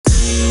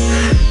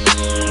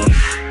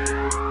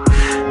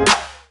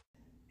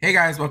Hey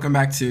guys, welcome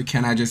back to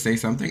Can I Just Say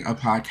Something, a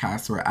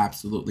podcast where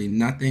absolutely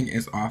nothing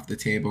is off the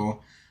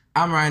table.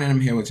 I'm Ryan and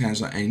I'm here with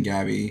Tangela and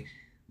Gabby.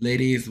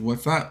 Ladies,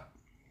 what's up?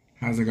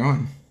 How's it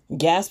going?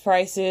 Gas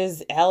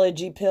prices,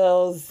 allergy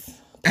pills,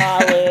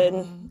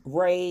 pollen,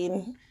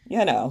 rain,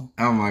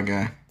 Oh my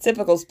god,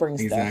 typical spring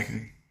stuff.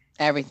 exactly.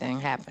 Everything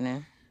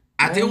happening.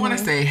 I do want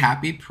to say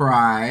happy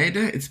Pride.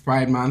 It's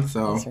Pride Month,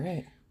 That's so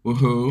right.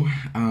 woohoo.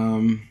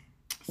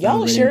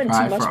 Y'all are Celebrating sharing too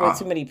Pride much for with all.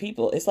 too many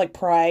people. It's like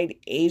Pride,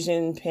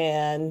 Asian,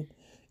 Pan,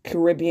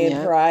 Caribbean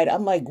Yeah. Pride.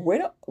 I'm like,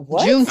 what? Oh,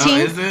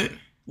 Juneteenth. is it?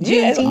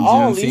 Yeah, it's Juneteenth.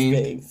 all these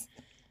Juneteenth, things.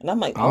 And I'm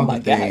like, oh all the my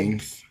God.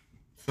 things.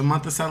 It's a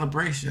month of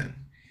celebration.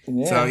 So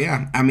Yeah.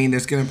 yeah, I mean,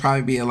 there's gonna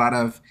probably be a lot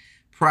of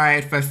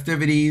Pride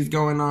festivities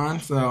going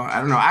on. So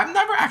I don't know. I've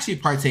never actually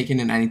partaken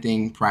in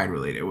anything Pride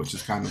related, which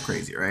is kind of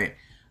crazy, right?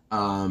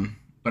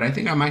 But I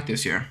think I might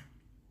this year.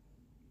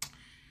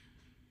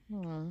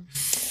 Hmm.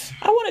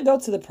 I want to go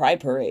to the Pride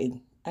Parade.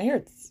 I hear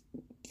it's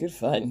good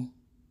fun.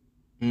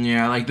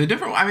 Yeah, like the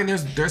different. I mean,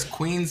 there's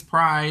Queens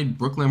Pride,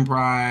 Brooklyn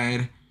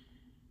Pride,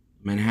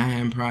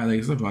 Manhattan Pride. Like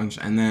there's a bunch,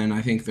 and then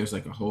I think there's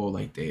like a whole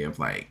like day of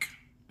like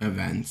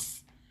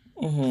events.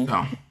 Hmm.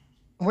 So.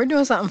 We're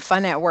doing something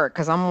fun at work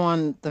because I'm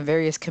on the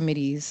various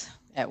committees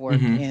at work,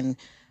 Hmm. and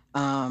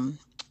um,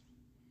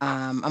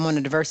 I'm on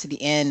the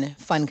diversity and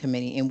fun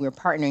committee, and we're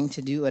partnering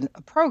to do a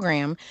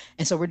program,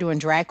 and so we're doing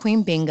drag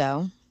queen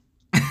bingo.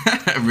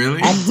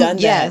 Really? I've done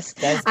that. Yes,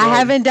 That's I good.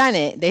 haven't done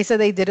it. They said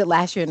they did it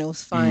last year and it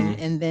was fun. Hmm.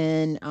 And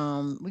then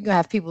we're gonna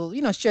have people,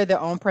 share their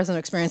own personal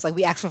experience. Like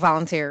we ask for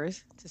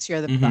volunteers to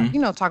share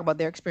Hmm. talk about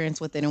their experience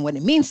with it and what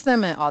it means to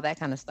them and all that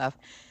kind of stuff.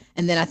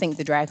 And then I think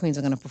the drag queens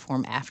are gonna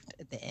perform after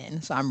at the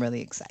end. So I'm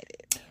really excited.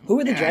 Who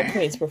are the drag Okay.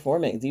 queens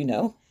performing? Do you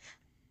know?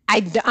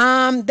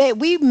 They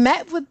we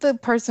met with the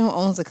person who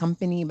owns the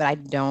company, but I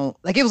don't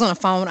like it was on the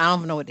phone. I don't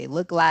even know what they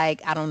look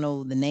like. I don't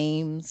know the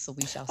names, so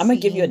we shall I'm gonna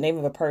give you a see. name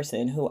of a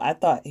person who I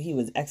thought he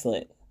was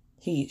excellent.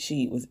 He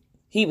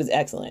was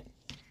excellent.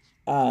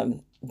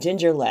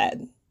 Ginger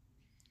Lad.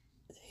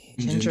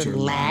 Ginger Ginger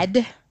lad.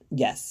 Lad.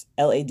 Yes,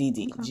 Ladd.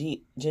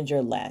 Okay.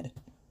 Ginger Lad.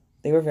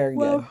 They were very good.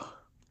 Well,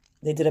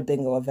 They did a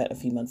bingo event a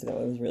few months ago.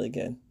 It was really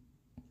good.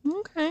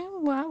 okay.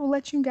 Well, I will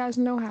let you guys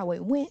know how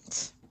it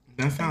went.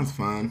 That sounds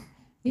fun.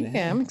 Yeah,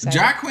 Yeah. I'm excited.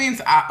 Drag queens,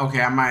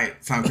 okay, I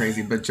might sound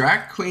crazy, but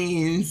drag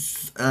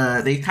queens,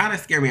 they kind of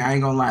scare me. I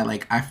ain't gonna lie.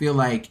 Like, I feel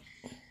like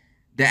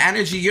the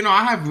energy,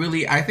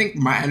 I think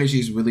my energy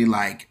is really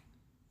like,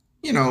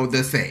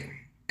 the same.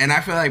 And I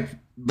feel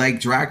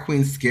like drag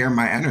queens scare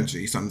my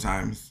energy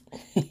sometimes.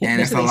 And You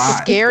it's said a they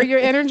lot. scare your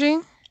energy?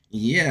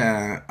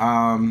 Yeah.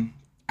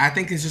 I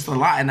think it's just a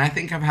lot. And I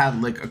think I've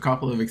had like a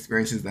couple of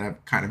experiences that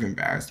have kind of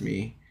embarrassed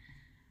me.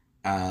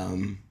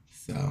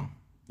 So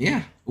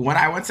yeah, when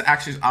I went to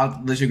actually,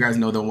 I'll let you guys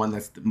know the one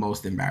that's the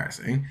most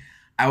embarrassing.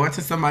 I went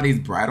to somebody's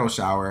bridal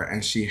shower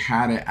and she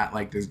had it at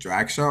like this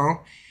drag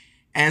show.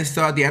 And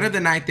so at the end of the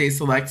night, they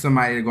select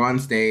somebody to go on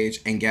stage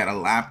and get a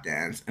lap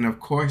dance. And of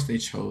course, they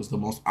chose the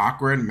most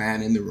awkward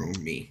man in the room,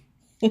 me.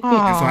 And so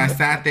I Oh,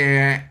 sat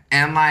there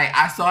and like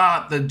I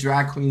saw the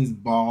drag queen's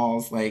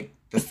balls, like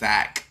the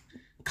sack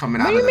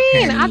coming what do out of you the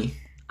mean? panty.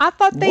 I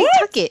thought they took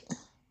What? it.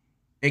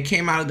 It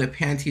came out of the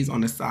panties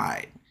on the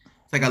side.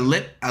 It's like a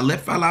lip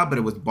fell out, but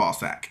it was ball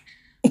sack.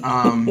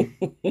 Um,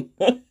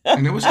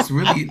 and it was just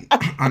really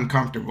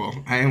uncomfortable.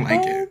 I didn't like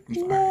Oh it. I'm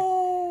sorry,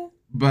 no.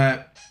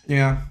 but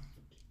yeah,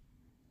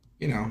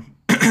 you know,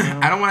 I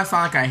Wow. don't want to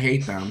sound like I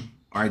hate them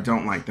or I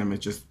don't like them.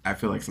 It's just I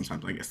feel like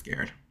sometimes I get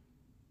scared.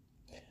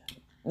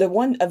 The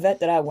one event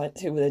that I went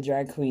to with a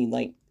drag queen,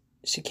 like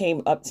she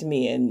came up to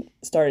me and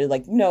started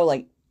like,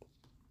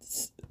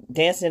 s-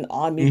 dancing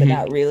on me, but Hmm.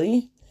 not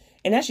really.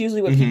 And that's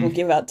usually when people Hmm.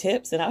 give out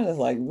tips, and I was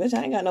like, "Bitch,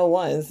 I ain't got no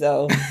one,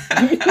 so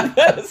you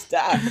gotta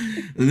stop."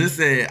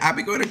 Listen, I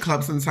be going to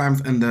clubs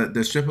sometimes, and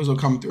the strippers will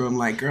come through. I'm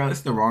like, girl,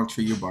 it's the wrong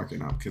tree you're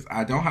barking up because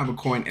I don't have a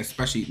coin,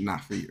 especially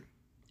not for you.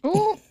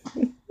 Ooh,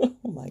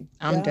 Oh my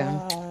I'm done.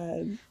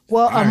 god.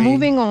 Well, Sorry.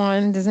 moving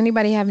on. Does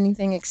anybody have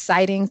anything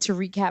exciting to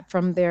recap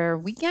from their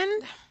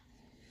weekend?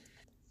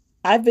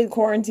 I've been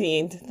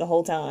quarantined the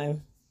whole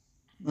time.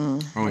 Oh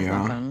That's not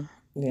yeah, fun.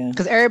 Yeah.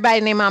 Because everybody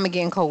and their mama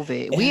getting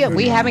COVID. I We haven't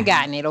know Everybody.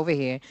 gotten it over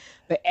here,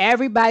 but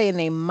everybody and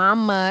their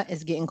mama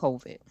is getting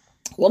COVID.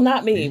 Well,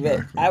 not me, but I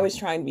exactly. was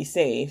trying to be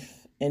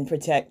safe and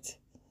protect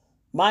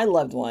my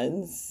loved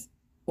ones.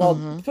 Well,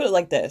 Mm-hmm. put it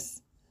like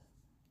this.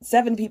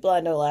 7 people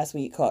I know last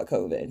week caught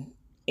COVID,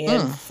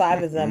 and Mm,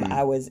 5 of them Mm-mm.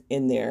 I was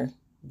in their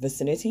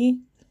vicinity.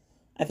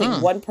 I think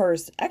mm. one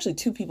person, actually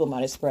 2 people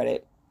might have spread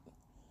it.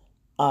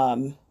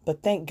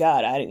 But thank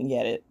God I didn't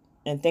get it.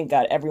 And thank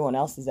God everyone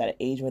else is at an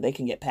age where they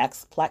can get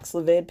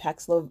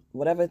Paxlovid,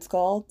 whatever it's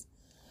called.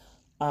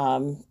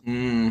 Um,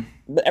 Mm.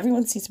 but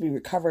everyone seems to be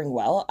recovering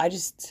well.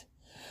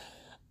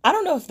 I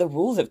don't know if the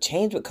rules have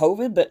changed with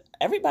COVID, but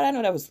everybody I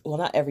know that was, well,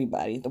 not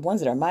everybody, the ones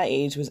that are my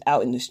age was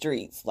out in the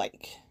streets,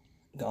 like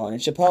going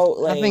to I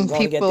Chipotle, think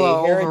going to get people their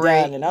are hair over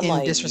it done. And I'm and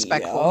like,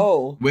 disrespectful.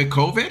 yo. With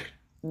COVID?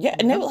 Yeah.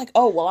 And they Yep. were like,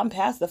 oh, well, I'm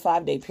past the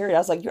 5-day period. I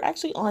was like, you're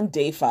actually on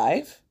day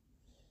 5.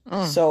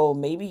 Mm. So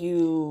maybe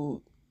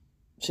you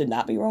should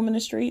not be roaming the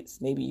streets.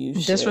 Maybe you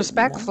should.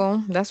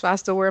 Disrespectful. That's why I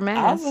still wear a mask.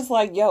 I was just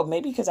like, yo,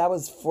 maybe because I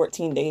was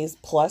 14 days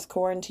plus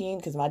quarantine.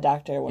 Because my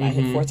doctor, when I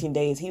hit 14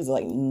 days, he was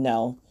like,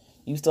 no,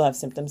 you still have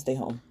symptoms. Stay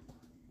home.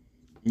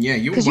 Yeah,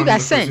 you were one you of got the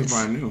first sense. people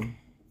I knew.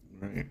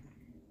 Right.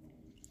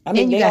 I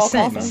mean, And you they got all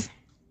sense.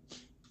 coughing,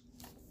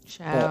 but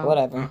Child.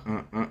 whatever.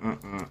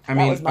 I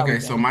mean, was my okay,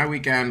 weekend. so my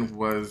weekend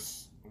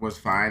was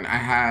fine. I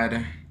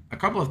had a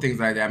couple of things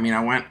I did. I mean,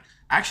 I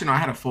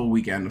had a full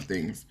weekend of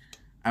things.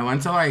 I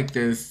went to like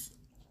this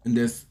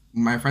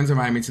my friends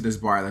invited me to this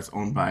bar that's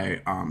owned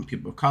by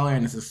people of color,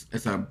 and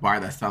it's a bar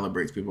that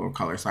celebrates people of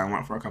color. So I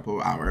went for a couple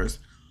of hours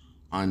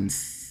on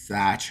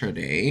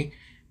Saturday.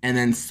 And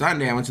then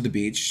Sunday, I went to the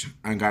beach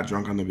and got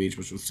drunk on the beach,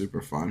 which was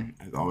super fun,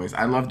 as always.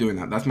 I love doing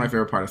that. That's my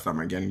favorite part of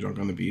summer, getting drunk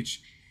on the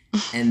beach.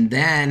 And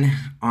then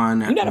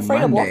on You're not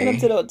afraid of walking up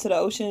Monday, to the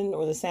ocean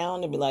or the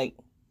sound and be like,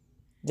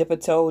 dip a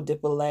toe,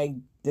 dip a leg,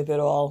 dip it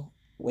all.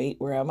 Wait,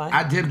 where am I?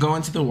 I did go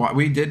into the water.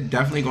 We did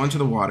definitely go into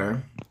the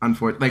water.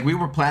 Unfortunately, like we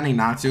were planning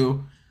not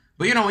to,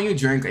 but you know when you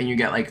drink and you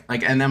get like,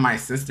 and then my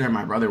sister and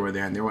my brother were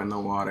there and they were in the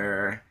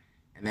water,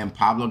 and then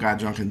Pablo got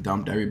drunk and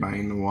dumped everybody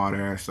in the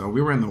water. So we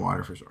were in the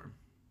water for sure.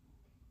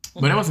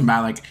 But it wasn't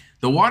bad. Like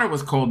the water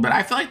was cold, but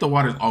I feel like the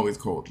water's always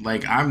cold.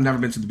 Like I've never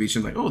been to the beach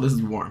and like, oh, this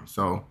is warm.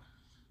 So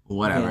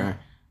whatever.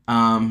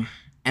 And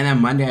then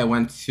Monday I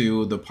went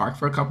to the park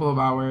for a couple of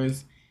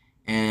hours,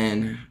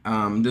 and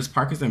this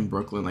park is in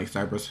Brooklyn, like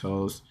Cypress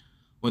Hills,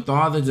 with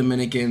all the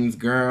Dominicans,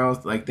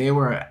 girls, like they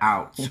were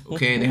out.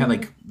 Okay, they had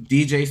like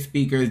DJ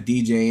speakers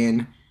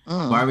DJing,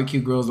 barbecue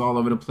grills all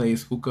over the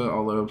place, hookah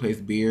all over the place,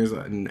 beers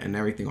and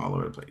everything all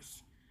over the place.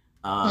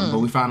 But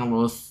we found a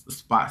little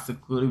spot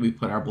secluded. We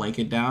put our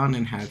blanket down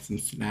and had some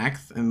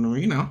snacks, and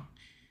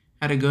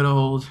had a good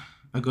old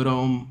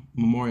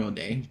Memorial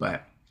Day.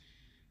 But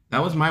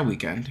that was my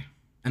weekend,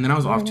 and then I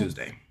was off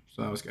Tuesday,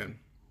 so that was good.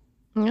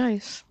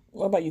 Nice.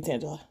 What about you,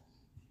 Tangela?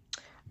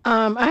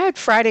 I had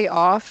Friday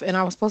off and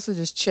I was supposed to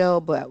just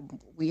chill, but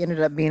we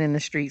ended up being in the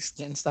streets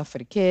getting stuff for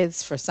the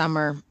kids for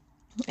summer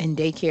and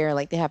daycare.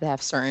 Like they have to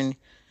have certain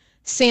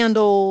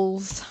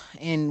sandals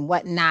and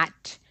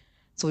whatnot.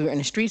 So we were in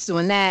the streets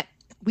doing that.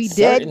 We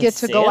did get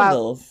to go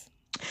out.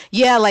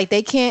 Yeah, like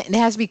they can't, it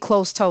has to be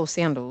closed toe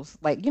sandals,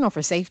 like,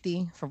 for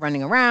safety, for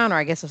running around, or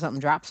I guess if something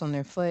drops on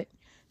their foot.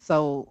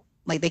 So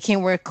like they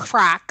can't wear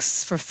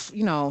Crocs for,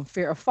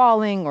 fear of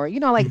falling, or,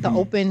 like the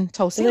open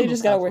toe So sandals. you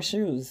just gotta wear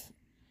shoes.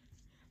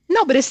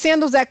 No, but it's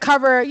sandals that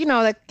cover,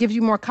 that gives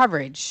you more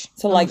coverage.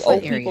 So on like the foot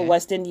old people, area.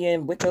 West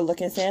Indian wicker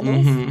looking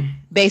sandals.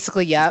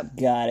 Basically, yep.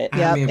 Got it.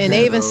 Yep. me a And pair they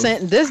of even those.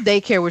 sent this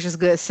daycare, which is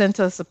good, sent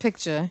us a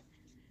picture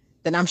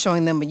that I'm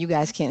showing them, but you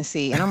guys can't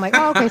see. And I'm like,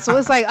 oh, okay, so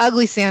it's like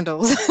ugly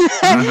sandals. But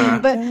I that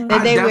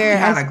they definitely wear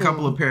had at a school.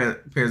 couple of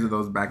pairs of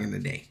those back in the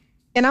day.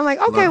 And I'm like,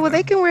 okay, Love well,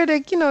 they them. can wear the,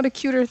 the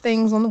cuter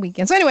things on the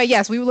weekend. So anyway,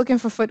 yes, we were looking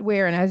for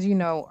footwear. And as you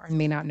know, or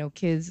may not know,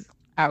 kids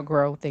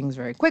outgrow things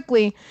very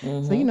quickly.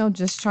 So,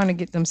 just trying to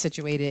get them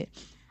situated.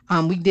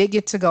 We did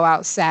get to go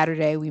out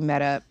Saturday. We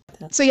met up.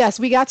 So yes,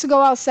 we got to go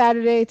out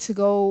Saturday to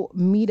go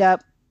meet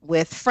up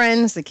with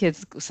friends, the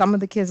kids, some of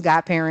the kids'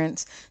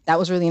 godparents. That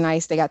was really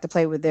nice. They got to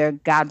play with their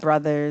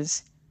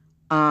godbrothers.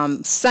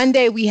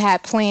 Sunday we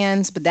had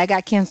plans, but that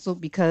got canceled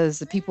because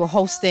the people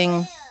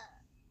hosting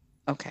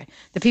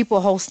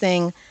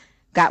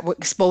got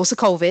exposed to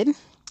COVID.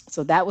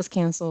 So that was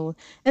canceled.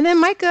 And then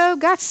Micah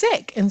got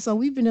sick. And so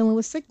we've been dealing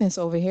with sickness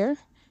over here.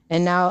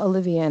 And now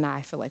Olivia and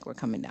I feel like we're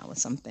coming down with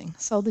something.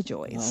 So the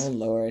joys. Oh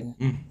Lord.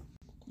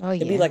 Oh, yeah.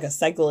 It'd be like a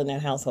cycle in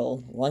that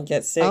household. One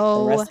gets sick, the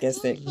Oh, rest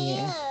gets sick.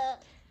 yeah.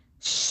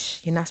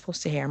 Shh. You're not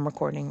supposed to hear. I'm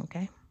recording,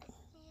 okay?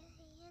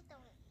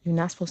 You're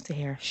not supposed to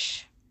hear.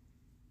 Shh.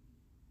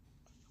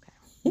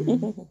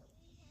 Okay.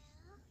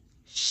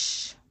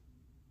 Shh.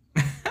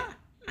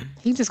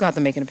 He just got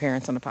to make an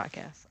appearance on the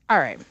podcast. All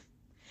right.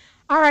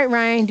 All right,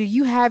 Ryan, do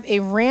you have a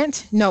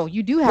rant? No,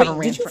 you do have a Wait,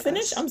 rant did you for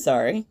finish? us. I'm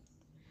sorry.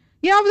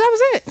 Yeah, that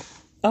was it.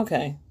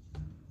 Okay.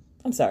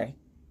 I'm sorry.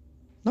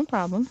 No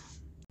problem.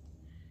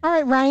 All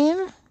right,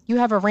 Ryan, you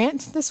have a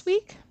rant this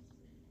week?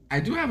 I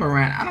do have a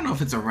rant. I don't know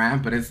if it's a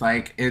rant, but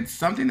it's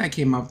something that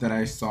came up that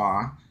I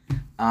saw.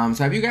 So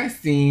have you guys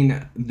seen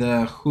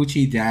the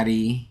Hoochie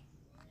Daddy?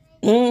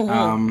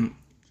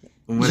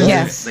 What is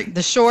Yes, it? Like,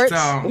 the shorts. So,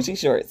 Gucci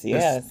shorts,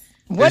 yes.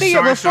 What are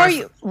your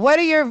shorts-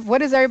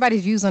 what is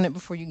everybody's views on it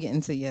before you get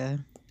into your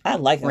I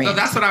like them. So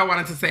that's what I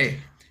wanted to say.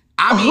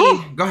 I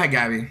mean, go ahead,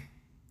 Gabby.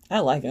 I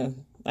like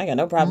them. I got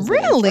no problems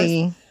with them.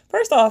 Really?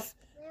 First off,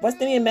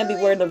 West Indian men be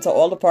wearing them to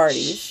all the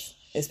parties,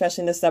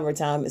 especially in the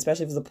summertime,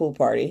 especially if it's a pool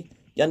party.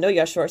 Y'all know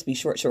your shorts be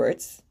short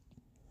shorts.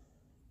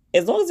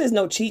 As long as there's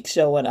no cheeks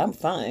showing, I'm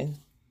fine.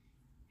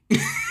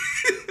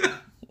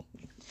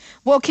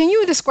 Well, can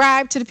you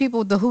describe to the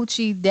people the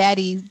hoochie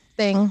daddy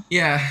thing?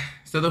 Yeah.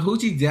 So the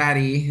Hoochie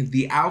Daddy,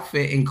 the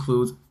outfit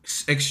includes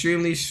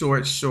extremely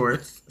short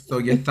shorts. So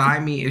your thigh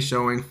meat is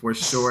showing for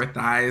short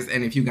thighs,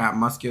 and if you got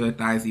muscular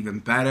thighs, even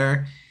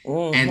better.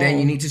 And then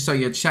you need to show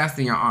your chest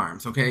and your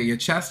arms. Okay, your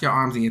chest, your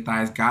arms, and your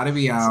thighs gotta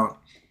be out.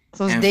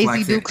 So it's and Daisy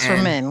flex it, Dukes for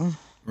and- men.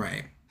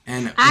 Right.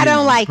 And I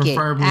don't like it.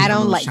 preferably I a don't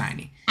little like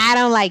shiny. I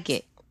don't like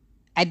it.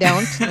 I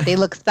don't. They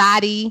look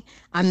thotty.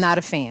 I'm not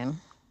a fan.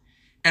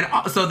 And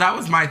so that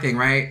was my thing,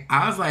 right?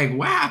 I was like,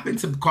 what happened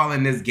to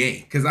calling this gay?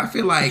 Because I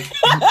feel like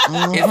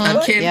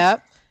it's akin,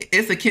 Yep.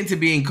 it's akin to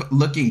being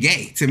looking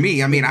gay to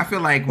me. I mean, I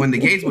feel like when the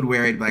gays would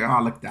wear it, like,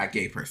 oh, look at that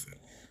gay person,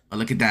 or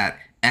look at that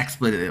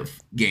expletive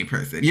gay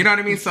person. You know what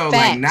I mean? So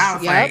like now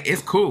it's like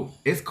it's cool.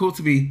 It's cool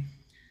to be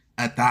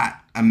a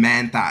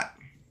man thought.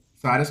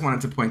 So I just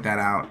wanted to point that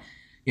out.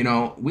 You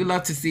know, we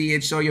love to see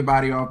it, show your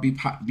body off,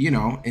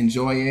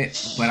 enjoy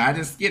it. But I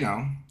just,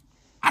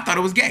 I thought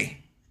it was gay.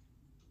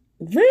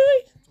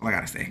 Really? All I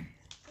gotta say.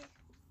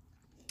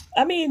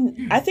 I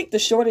mean, I think the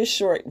shortest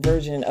short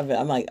version of it,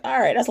 I'm like, all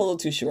right, that's a little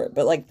too short.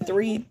 But like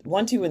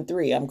 1, 2, and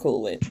 3, I'm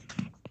cool with.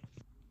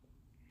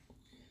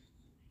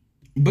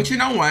 But you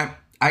know what?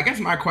 I guess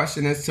my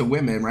question is to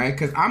women, right?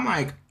 Because I'm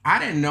like, I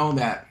didn't know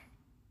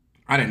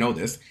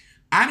this.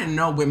 I didn't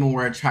know women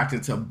were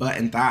attracted to butt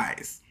and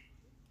thighs.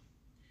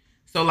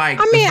 So like,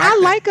 I mean,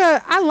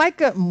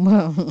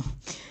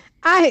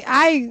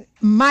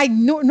 my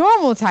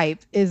normal type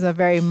is a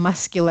very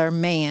muscular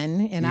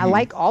man, and I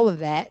like all of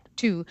that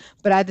too.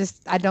 But I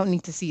don't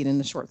need to see it in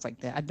the shorts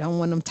like that. I don't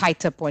want them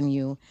tight up on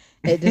you.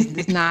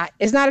 It's not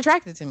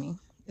attractive to me,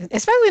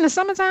 especially in the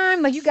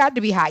summertime. Like, you got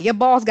to be hot. Your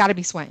balls got to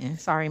be sweating.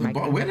 Sorry, Mike.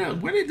 What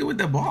do they do with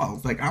the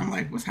balls? Like, I'm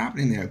like, what's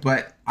happening there?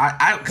 But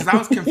because I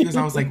was confused.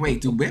 I was like, wait,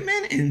 do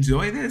women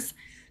enjoy this?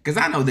 Because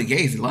I know the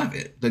gays love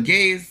it. The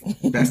gays,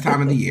 best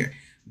time of the year.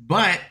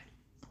 But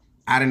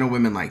I didn't know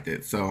women liked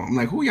it. So I'm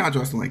like, who y'all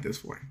dressing like this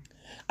for?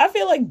 I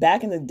feel like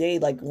back in the day,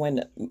 like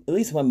at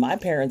least when my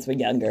parents were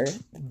younger,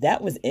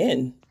 that was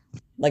in.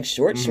 Like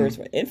short shorts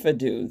were in for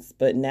dudes.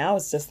 But now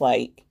it's just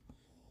like,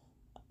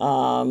 I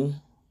don't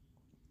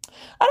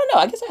know.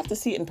 I guess I have to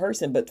see it in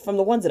person. But from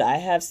the ones that I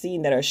have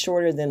seen that are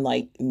shorter than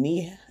like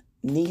knee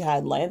high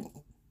length,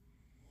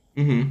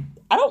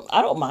 I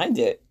don't mind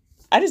it.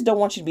 I just don't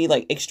want you to be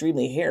like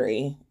extremely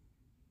hairy.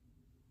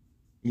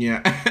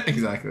 Yeah,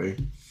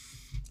 exactly.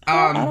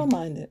 I don't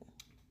mind it.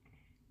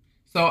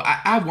 So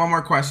I have one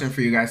more question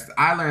for you guys.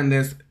 I learned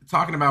this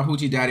talking about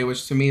hoochie daddy,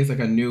 which to me is like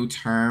a new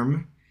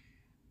term.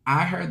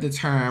 I heard the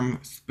term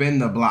spin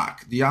the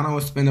block. Do y'all know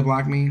what spin the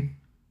block mean?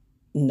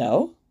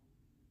 No.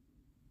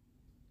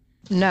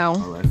 No.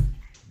 All right.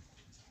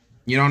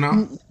 You don't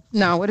know?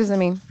 No. What does it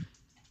mean?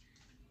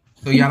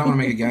 So y'all don't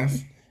want to make a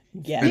guess?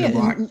 Yeah.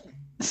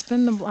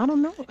 Spin the block. I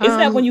don't know. Isn't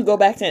that when you go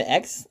back to an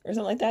ex or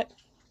something like that?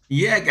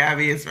 Yeah,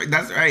 Gabby,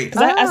 that's right.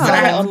 Because I saw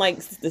that on like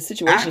the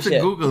situation. I had to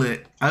Google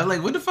it. I was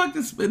like, what the fuck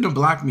does spin the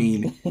block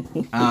mean?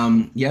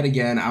 Yet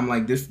again, I'm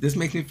like, this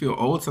makes me feel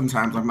old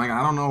sometimes. I'm like,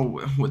 I don't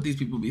know what these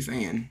people be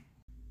saying.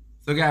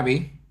 So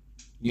Gabby,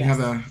 you have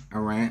a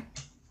rant?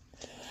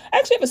 I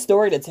actually have a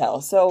story to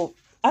tell. So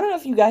I don't know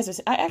if you guys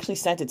I actually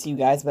sent it to you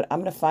guys, but I'm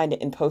going to find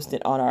it and post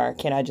it on our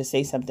Can I Just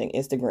Say Something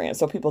Instagram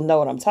so people know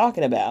what I'm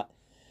talking about.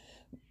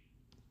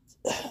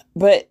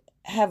 But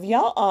have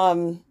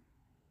y'all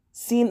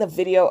seen the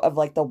video of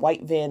like the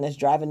white van that's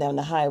driving down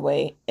the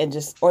highway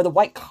or the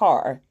white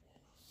car,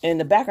 and in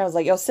the background is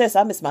like, yo sis,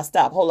 I missed my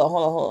stop, hold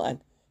on,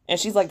 and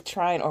she's like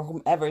trying, or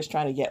whomever is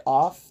trying to get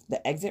off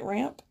the exit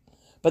ramp,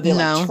 but then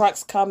like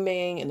trucks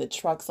coming and the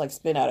trucks like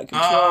spin out of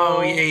control.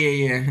 Oh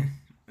yeah.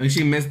 And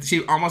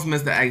she almost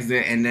missed the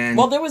exit, and then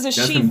there was a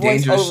she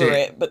voice over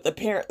it, but the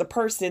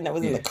person that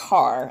was in the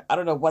car, I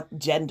don't know what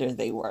gender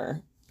they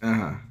were.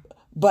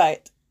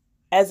 But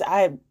as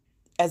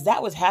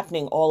that was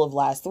happening all of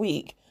last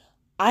week,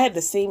 I had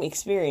the same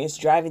experience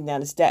driving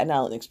down the Staten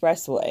Island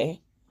Expressway,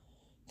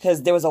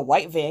 because there was a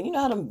white van. You know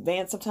how the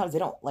vans sometimes they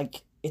don't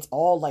like, it's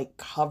all like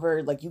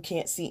covered, like you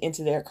can't see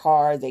into their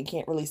car, they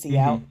can't really see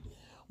out.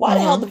 Why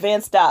the hell the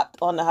van stopped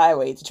on the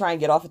highway to try and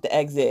get off at the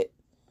exit,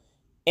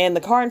 and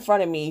the car in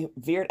front of me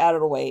veered out of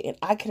the way, and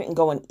I couldn't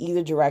go in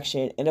either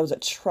direction, and there was a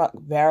truck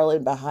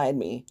barreling behind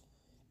me,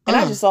 and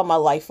I just saw my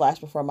life flash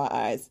before my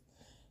eyes.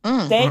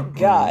 Thank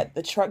God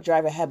the truck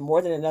driver had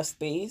more than enough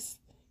space.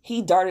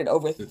 He darted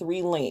over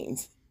 3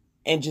 lanes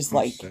and just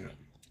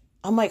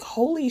I'm like,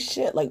 holy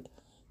shit. Like,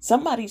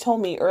 somebody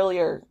told me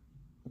earlier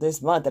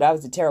this month that I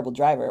was a terrible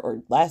driver,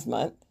 or last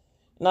month.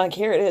 And like,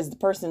 here it is. The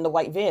person in the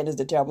white van is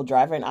the terrible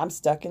driver, and I'm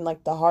stuck in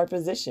like the hard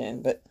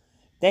position. But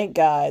thank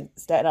God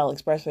Staten Island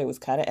Expressway was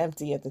kind of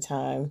empty at the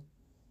time.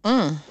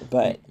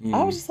 But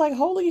I was just like,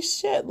 holy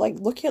shit. Like,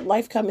 look at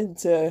life coming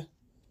to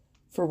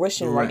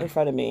fruition right in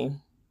front of me.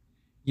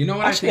 You know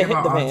what I think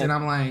about often?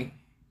 I'm like,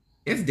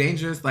 it's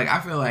dangerous. Like, I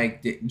feel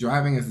like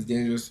driving is a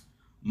dangerous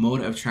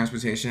mode of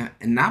transportation,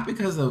 and not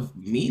because of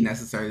me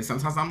necessarily.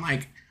 Sometimes I'm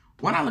like,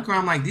 when I look around,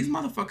 I'm like, these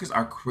motherfuckers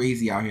are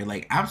crazy out here,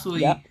 like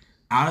absolutely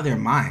out of their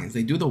minds.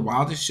 They do the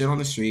wildest shit on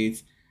the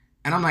streets,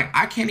 and I'm like,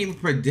 I can't even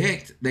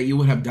predict that you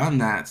would have done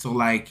that. So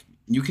like,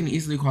 you can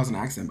easily cause an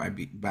accident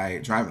by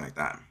driving like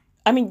that.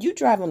 I mean, you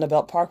drive on the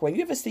Belt Parkway.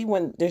 You ever see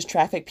when there's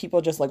traffic,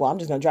 people just like, well, I'm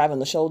just gonna drive on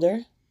the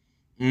shoulder.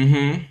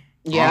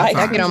 Yeah,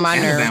 I get on my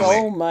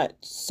nerves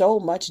so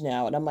much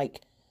now, and I'm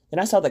like, then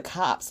I saw the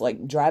cops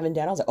like driving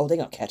down. I was like, oh, they're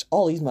gonna catch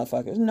all these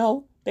motherfuckers.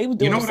 No, they were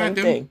doing the same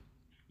thing.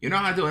 You know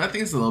how I do it? I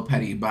think it's a little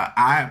petty, but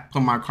I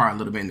put my car a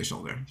little bit in the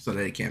shoulder so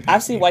that it can't I've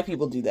pass seen me. white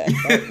people do that.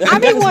 I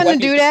be wanting to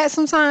do that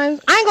sometimes.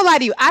 I ain't gonna lie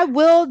to you. I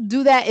will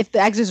do that if the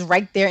exit is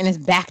right there and it's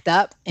backed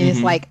up and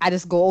it's like I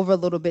just go over a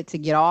little bit to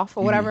get off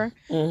or whatever.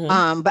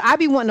 But I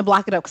be wanting to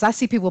block it up because I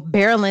see people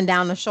barreling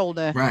down the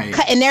shoulder, Right.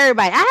 cutting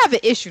everybody. I have an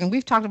issue, and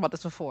we've talked about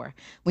this before.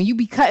 When you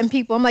be cutting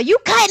people, I'm like, you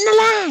cutting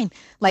the line.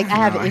 Like I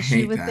have know, an I issue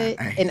hate with that. it,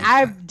 I hate and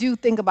I that. do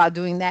think about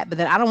doing that. But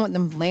then I don't want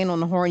them laying on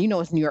the horn. You know,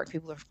 it's New York.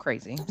 People are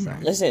crazy. So.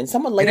 Right. Listen,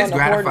 someone laid It on is the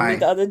horn to me gratifying.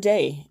 the other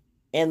day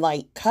and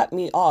like cut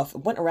me off.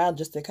 Went around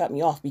just to cut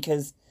me off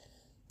because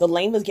the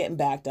lane was getting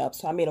backed up.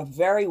 So I made a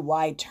very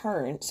wide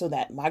turn so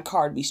that my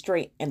car would be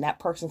straight and that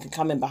person could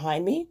come in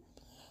behind me.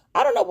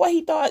 I don't know what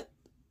he thought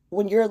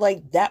when you're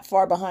like that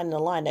far behind the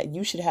line that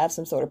you should have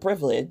some sort of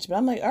privilege. But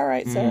I'm like, all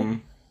right, sir,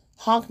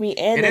 honk me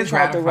and It then is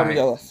tried to run me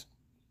gratifying.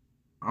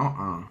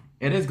 off.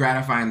 It is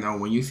gratifying though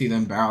when you see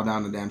them barrel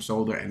down the damn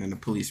shoulder and then the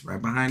police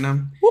right behind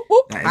them. Whoop,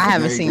 whoop. That is I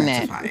haven't very seen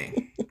that.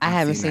 gratifying. I I've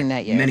haven't seen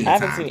that yet. many I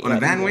haven't times seen it on a yet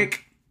Van either.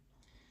 Wyck.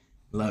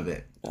 Love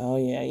it. Oh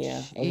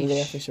yeah, over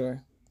there Sheesh. for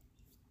sure.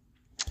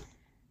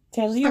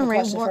 Taylor, do you have a All right,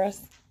 question what- for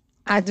us?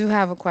 I do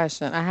have a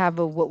question. I have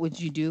a what would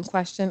you do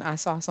question. I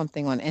saw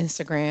something on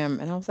Instagram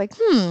and I was like,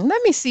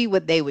 let me see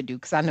what they would do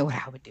because I know what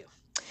I would do.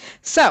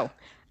 So,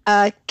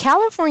 a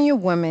California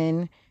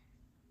woman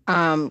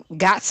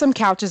got some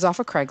couches off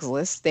of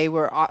Craigslist. They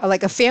were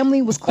like a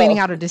family was cleaning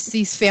out a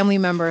deceased family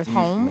member's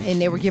home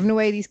and they were giving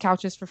away these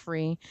couches for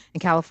free in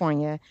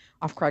California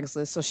off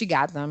Craigslist. So she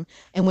got them.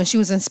 And when she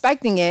was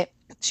inspecting it,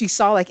 she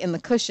saw like in the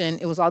cushion,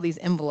 it was all these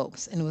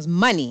envelopes and it was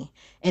money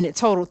and it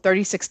totaled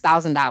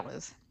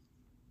 $36,000.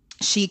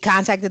 She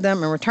contacted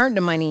them and returned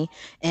the money,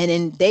 and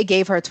then they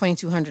gave her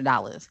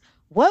 $2,200.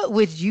 What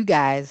would you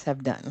guys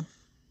have done?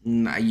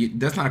 Nah,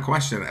 that's not a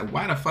question.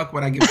 Why the fuck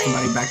would I give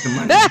somebody back the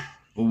money?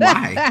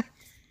 Why?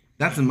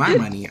 That's my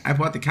money. I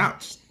bought the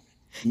couch.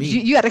 Me.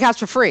 You got the couch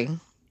for free.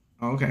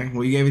 Okay.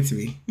 Well, you gave it to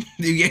me.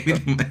 You gave me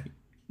the money.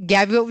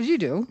 Gabby, what would you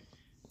do?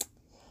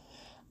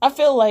 I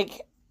feel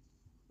like,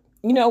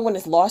 you know, when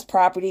it's lost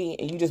property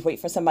and you just wait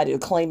for somebody to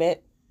claim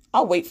it,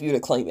 I'll wait for you to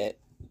claim it.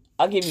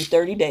 I'll give you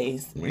 30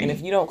 days. And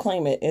if you don't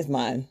claim it, it's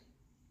mine.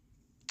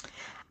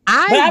 But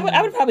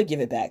I would probably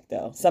give it back,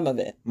 though. Some of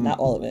it. Not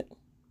all of it.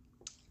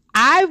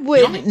 I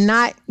would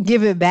not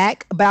give it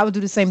back, but I would do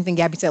the same thing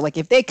Gabby said. Like,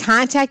 if they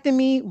contacted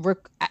me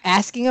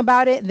asking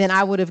about it, then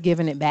I would have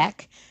given it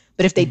back.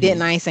 But if they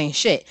didn't, I ain't saying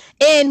shit.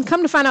 And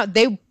come to find out,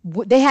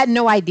 they had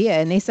no idea.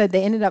 And they said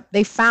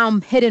they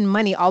found hidden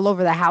money all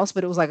over the house,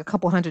 but it was like a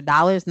couple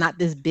 $100s, not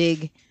this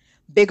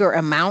bigger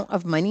amount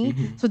of money.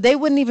 So they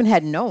wouldn't even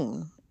had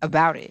known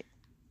about it.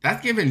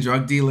 That's giving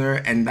drug dealer,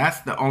 and that's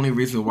the only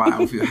reason why I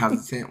would feel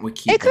hesitant with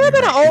keeping It could have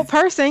been an right? old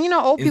person. You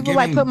know, old it's people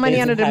like giving- put money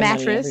under the Hide money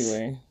mattress.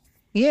 everywhere.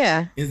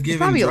 Yeah. It's giving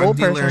probably an drug old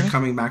dealer person.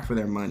 coming back for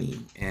their money,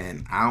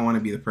 and I don't want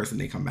to be the person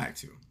they come back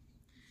to.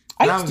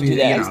 I That used to was do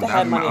me, that. you I used know, to that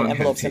hide was my money in own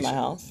envelopes in my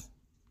hesitation. house.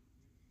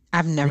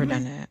 I've never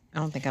done that. I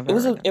don't think I've It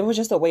ever done was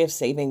just a way of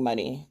saving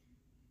money.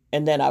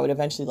 And then I would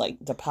eventually like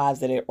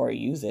deposit it or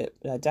use it.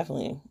 But I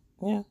definitely,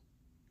 yeah.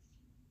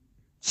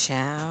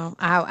 Child.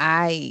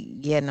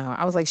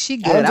 I was like, she I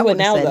don't good. I do it wouldn't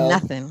now, have said though.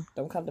 nothing.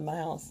 Don't come to my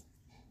house.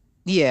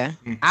 Yeah.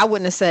 I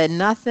wouldn't have said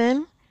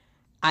nothing.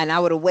 And I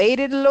would have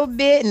waited a little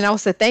bit and I would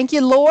say, thank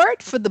you,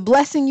 Lord, for the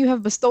blessing you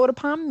have bestowed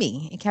upon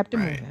me, and kept it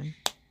Right. moving.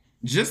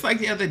 Just like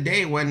the other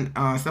day when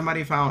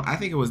somebody found, I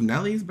think it was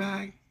Nellie's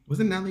bag. Was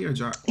it Nellie or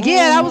Jar?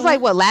 Yeah, that was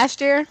like what,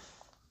 last year?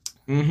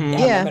 Mm-hmm.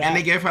 Yeah. And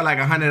they gave her like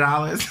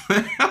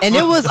 $100. And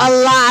it was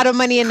a lot of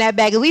money in that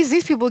bag. At least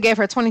these people gave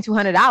her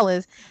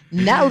 $2,200.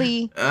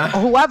 Nelly or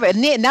whoever.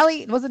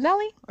 Nelly, was it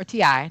Nelly or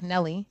T.I.?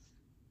 Nelly.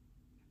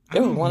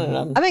 It was one of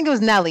them. I think it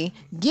was Nelly.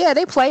 Yeah,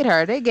 they played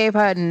her. They gave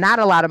her not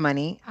a lot of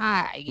money.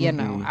 I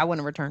wouldn't have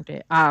returned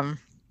it. And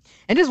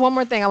just one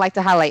more thing I like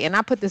to highlight, and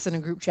I put this in a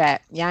group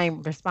chat. Yeah, I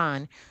ain't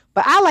respond.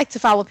 But I like to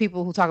follow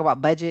people who talk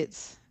about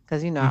budgets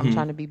because, I'm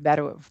trying to be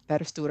better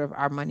steward of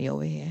our money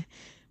over here.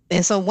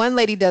 And so one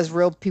lady does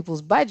real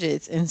people's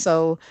budgets. And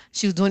so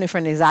she was doing it for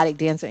an exotic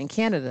dancer in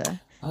Canada.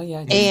 Oh, yeah.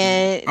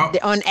 And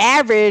on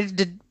average,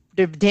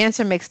 the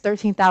dancer makes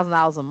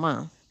 $13,000 a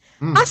month.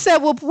 I said,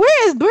 well,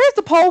 where's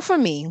the poll for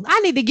me? I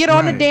need to get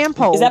on the damn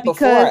poll. Is that before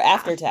because or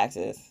after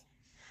taxes?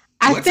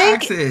 What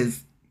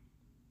taxes?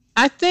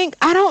 I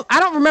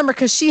don't remember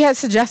because she had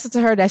suggested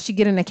to her that she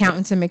get an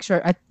accountant to make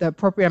sure the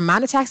appropriate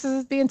amount of taxes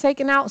is being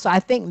taken out. So I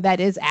think that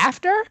is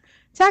after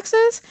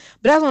taxes,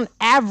 but that's on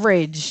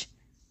average.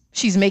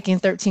 She's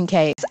making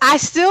 $13,000. I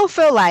still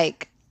feel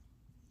like,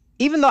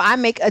 even though I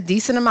make a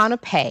decent amount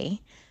of pay,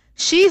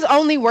 she's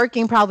only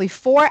working probably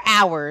 4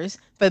 hours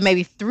for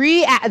maybe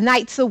 3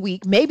 nights a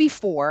week, maybe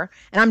 4.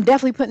 And I'm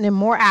definitely putting in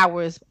more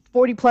hours,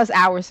 40 plus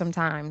hours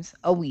sometimes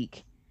a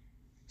week.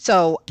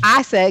 So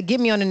I said, get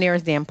me on the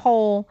nearest damn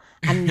pole.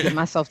 I need to get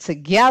myself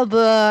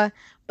together.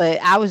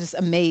 But I was just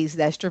amazed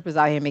that strippers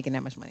out here making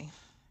that much money.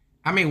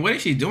 I mean, what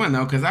is she doing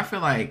though? Because I feel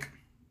like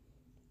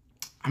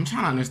I'm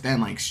trying to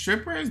understand. Like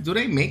strippers, do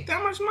they make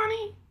that much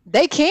money?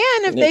 They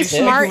can if they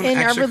smart and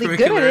are really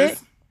good at it.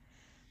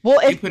 Well,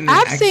 She if putting in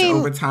I've extra seen, I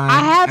overtime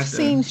have at the.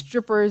 seen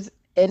strippers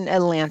in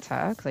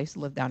Atlanta because I used to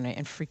live down there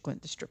and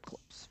frequent the strip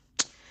clubs.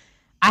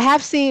 I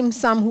have seen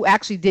some who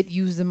actually did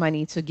use the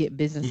money to get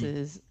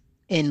businesses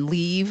and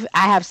leave.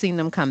 I have seen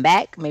them come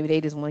back. Maybe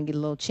they just want to get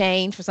a little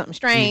change for something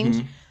strange.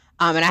 Mm-hmm.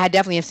 And I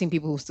definitely have seen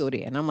people who still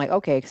there. And I'm like,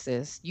 okay,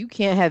 sis, you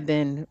can't have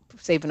been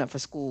saving up for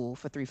school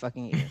for 3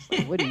 fucking years.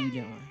 Like, what are you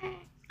doing?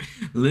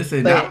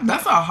 Listen, But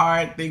that's a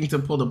hard thing to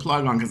pull the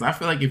plug on because I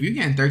feel like if you're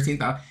getting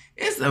 13,000,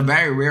 it's a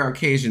very rare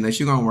occasion that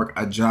you're gonna work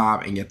a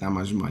job and get that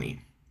much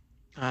money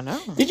I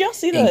know. Did y'all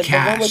see in the one with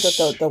cash.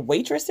 the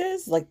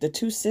waitresses, like the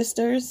two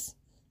sisters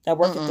that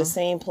work at the Mm-mm.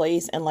 same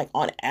place, and like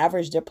on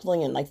average they're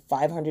pulling in like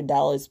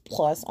 $500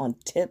 plus on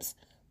tips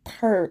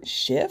per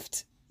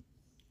shift?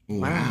 Wow.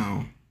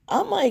 Wow.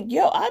 I'm like,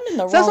 yo, I'm in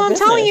the So that's wrong what I'm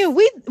telling you.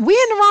 business. We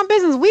in the wrong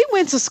business. We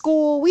went to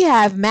school. We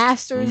have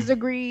master's Mm.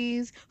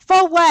 degrees.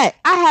 For what?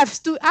 I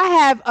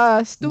have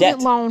a student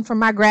Debt. loan for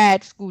my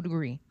grad school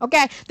degree.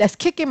 Okay, that's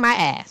kicking my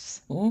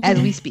ass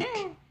as we Mm-hmm. speak.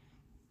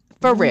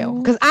 For real,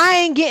 because I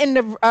ain't getting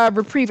the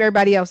reprieve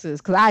everybody else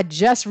is. Because I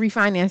just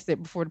refinanced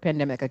it before the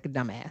pandemic, like a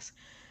dumbass,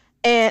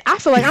 and I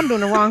feel like I'm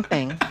doing the wrong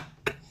thing.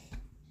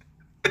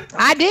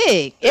 I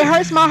did. It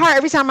hurts my heart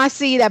every time I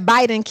see that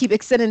Biden keep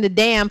extending the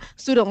damn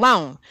student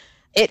loan.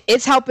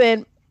 It's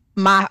helping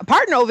my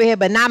partner over here,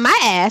 but not my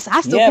ass.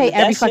 I still Yeah, pay but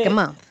that every fucking shit,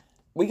 month.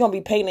 we gonna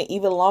be paying it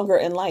even longer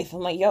in life. I'm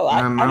like, yo, I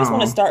I just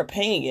want to know. start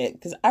paying it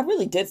because I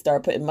really did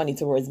start putting money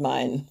towards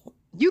mine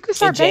You can in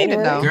start paying it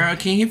January. though. Girl,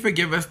 can you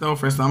forgive us though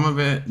for some of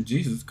it?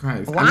 Jesus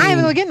Christ. Well, I I ain't even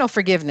gonna mean, get no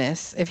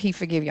forgiveness if he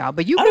forgive y'all.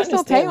 But you I can don't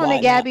still pay understand on it,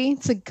 why not. Gabby,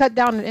 to cut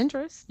down the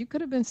interest. You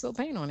could have been still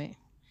paying on it.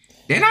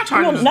 they're not You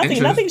know, charging us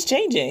interest. nothing's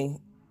changing.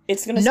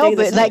 It's gonna No, stay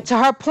the but like same. to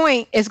her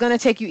point, it's gonna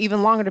take you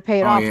even longer to pay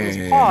it Oh off yeah, with this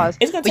yeah, yeah. pause.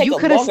 It's gonna But take you a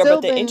could have longer, but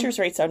still the been. interest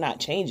rates are not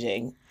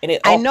changing, and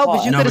it I all know,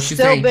 but you No, could but have paused. she's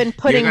still saying been you're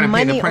putting gonna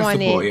pay the money on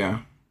principal, it yeah.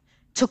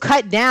 to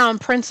cut down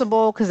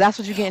principal because that's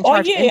what you're getting Oh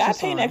charged yeah, I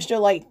interest pay an on. extra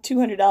like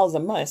 $200 a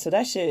month, so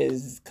that shit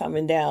is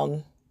coming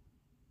down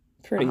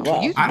pretty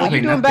Oh, you well. I well, don't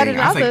you pay doing better nothing.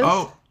 than I was like, others.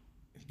 oh,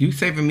 you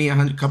saving me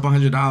couple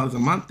 $100 a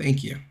month?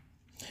 Thank you.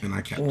 And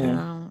I kept it. Mm.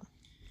 Um,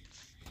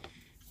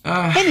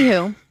 Uh,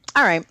 Anywho,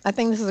 all right. I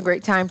think this is a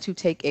great time to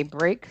take a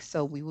break,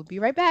 so we will be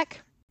right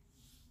back.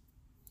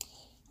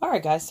 All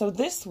right, guys. So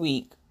this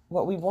week,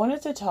 what we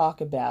wanted to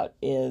talk about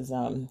is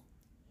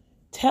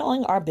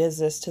telling our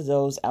business to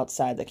those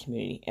outside the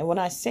community. And when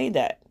I say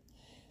that,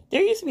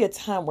 there used to be a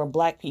time where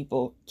Black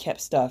people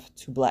kept stuff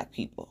to Black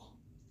people,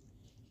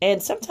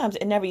 and sometimes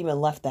it never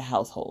even left the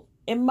household.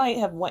 It might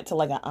have went to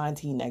like an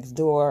auntie next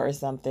door or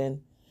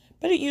something,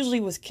 but it usually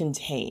was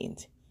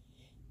contained.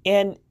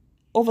 And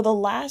over the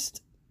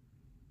last,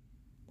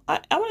 I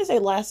want to say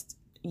last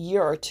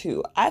year or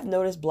two, I've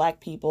noticed Black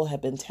people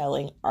have been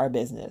telling our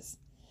business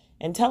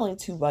and telling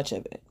too much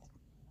of it.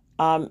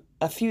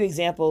 A few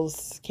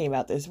examples came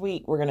out this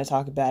week. We're going to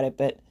talk about it,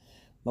 but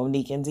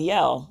Monique and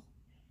DL.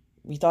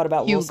 We thought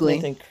about Will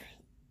Smith Hughley. and,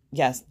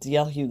 yes,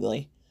 DL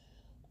Hughley.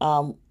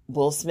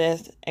 Will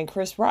Smith and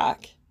Chris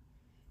Rock.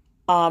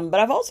 But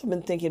I've also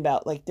been thinking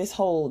about like this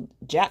whole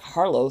Jack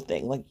Harlow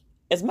thing. Like,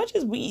 as much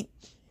as we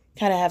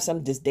kind of have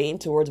some disdain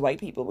towards white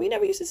people, we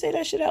never used to say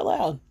that shit out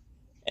loud.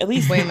 At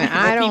least Wait a minute.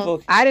 the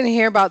people. I didn't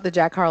hear about the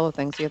Jack Harlow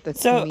thing, so you have to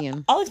fill So me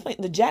in. I'll explain.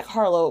 The Jack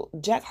Harlow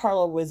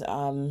was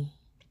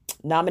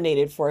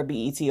nominated for a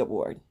BET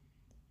award,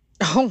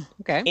 Oh,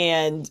 okay.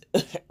 and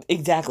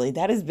exactly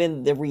that has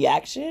been the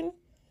reaction.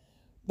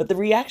 But the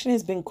reaction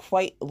has been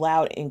quite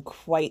loud and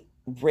quite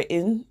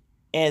written,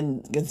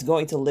 and it's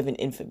going to live in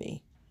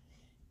infamy.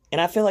 And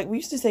I feel like we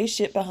used to say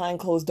shit behind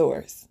closed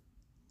doors.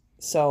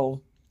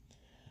 So,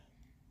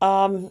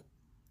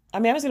 I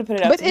mean, I was gonna put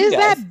it out But to you is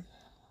that guys.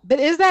 but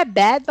is that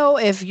bad though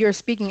if you're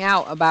speaking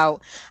out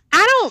about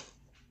I don't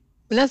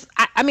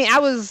I mean I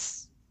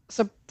was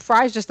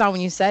surprised just now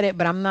when you said it,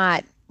 but I'm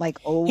not like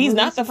He's overly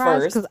not the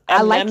surprised first. because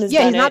I like Eminem has yeah,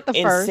 done he's not it. the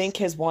first. NSYNC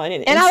has won,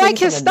 and And I like NSYNC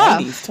from his the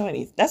stuff. 90s,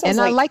 20s. That's what I was And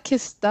I like. like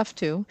his stuff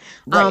too.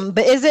 Right.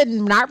 But is it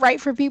not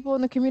right for people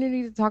in the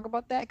community to talk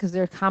about that because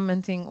they're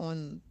commenting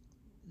on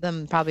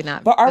them probably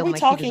not But are feeling we like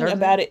he talking deserves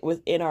about it? it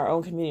within our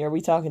own community? Or are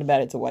we talking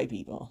about it to white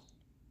people?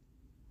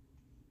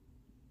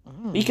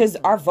 Mm. Because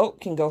our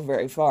vote can go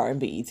very far in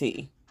BET.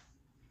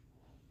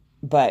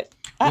 But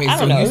wait, I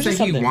so don't know. It you was say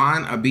just he something.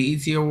 won a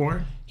BET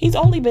award? He's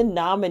only been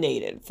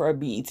nominated for a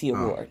BET Oh,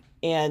 award.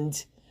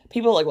 And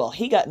people are like, well,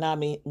 he got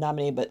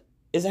nominated, but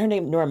is her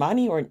name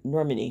Normani or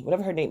Normani?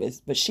 Whatever her name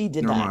is. But she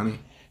did not. Normani.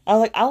 I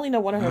was like, I only know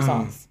one of her Oh.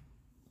 songs.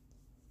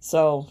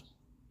 So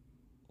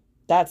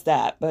that's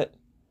that. But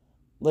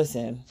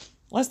listen,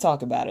 let's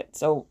talk about it.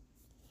 So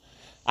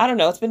I don't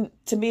know. It's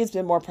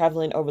been more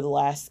prevalent over the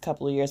last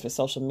couple of years with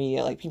social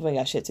media. Like people ain't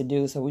got shit to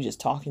do, so we just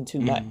talking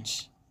too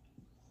much.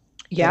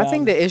 Yeah, But I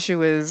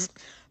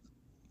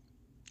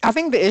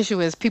think the issue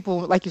is people,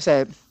 like you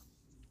said,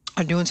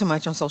 are doing too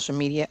much on social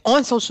media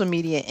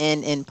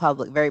and in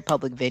public, very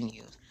public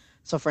venues.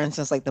 So for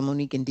instance, like the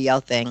Monique and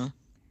DL thing,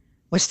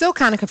 which still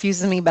kind of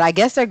confuses me, but I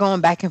guess they're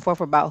going back and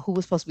forth about who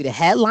was supposed to be the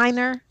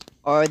headliner.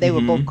 or they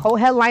were both Mm-hmm.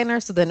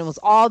 co-headliners. So then it was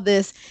all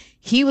this.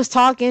 He was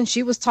talking,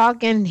 she was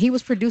talking, he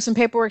was producing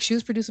paperwork, she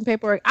was producing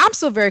paperwork. I'm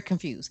still very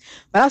confused.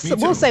 But Me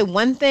will too. say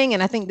one thing,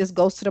 and I think this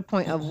goes to the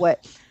point of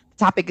what the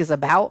topic is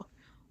about.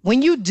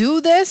 When you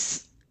do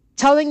this,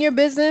 telling your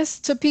business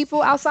to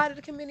people outside of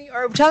the community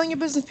or telling your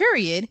business,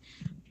 period,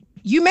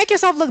 you make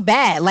yourself look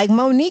bad. Like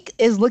Monique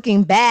is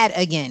looking bad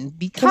again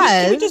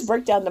Can we just because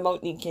break down the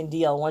Monique and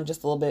DL one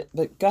just a little bit?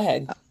 But go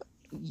ahead.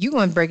 you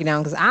want to break it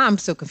down because I'm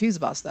so confused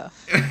about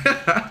stuff.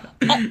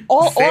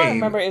 All I Same.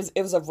 remember is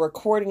it was a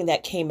recording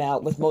that came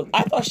out with Monique.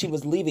 I thought she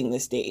was leaving the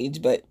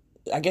stage, but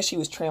I guess she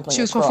was trampling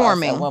She was across at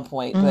performing. one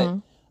point. But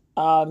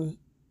Hmm.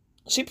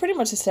 she pretty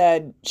much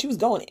said she was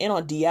going in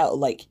on DL.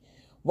 Like,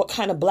 what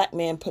kind of black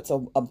man puts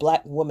a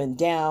black woman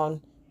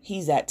down?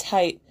 He's that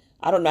type.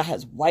 I don't know how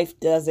his wife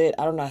does it.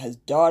 I don't know how his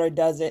daughter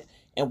does it.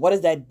 And what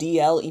does that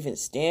DL even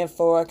stand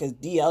for? Because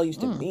DL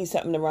used to mean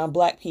something around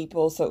black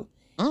people. So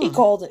she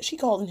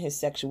called in his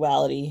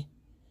sexuality,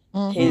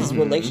 his Mm-hmm.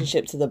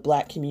 relationship to the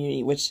black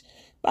community, which,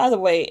 by the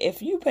way,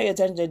 if you pay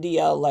attention to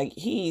DL, like,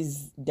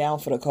 he's down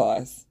for the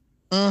cause.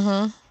 Hmm.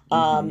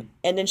 Mm-hmm.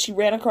 And then she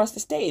ran across the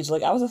stage.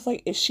 Like, I was just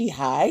like, is she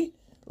high?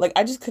 Like,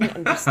 I just couldn't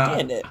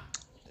understand it.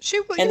 She,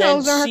 And then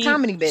was on her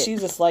comedy bit.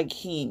 she's just like,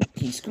 he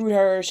screwed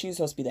her. She was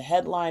supposed to be the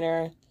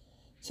headliner.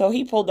 So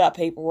he pulled out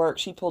paperwork.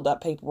 She pulled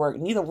out paperwork.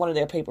 Neither one of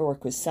their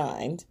paperwork was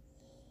signed.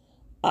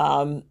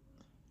 Um,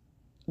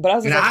 but I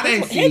was And just I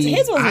like, didn't see.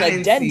 his was I an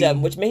didn't addendum,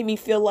 see. which made me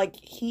feel like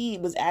he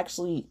was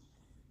actually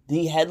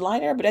the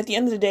headliner. But at the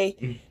end of the day,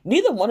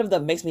 neither one of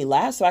them makes me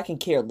laugh, so I can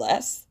care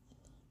less.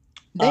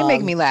 They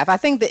make Um, me laugh. I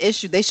think the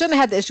issue, they shouldn't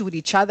have had the issue with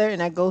each other, and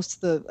that goes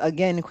to the,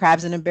 again,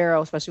 crabs in a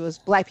barrel, especially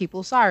with black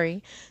people.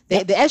 Sorry,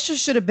 yep, the issue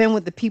should have been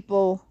with the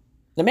people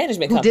the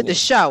management who did the company.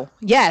 show.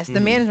 Yes, the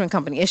Mm-hmm. management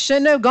company. It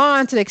shouldn't have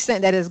gone to the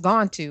extent that it's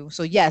gone to.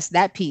 So yes,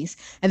 that piece.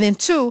 And then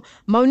two,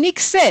 Monique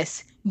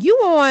sis, you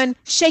on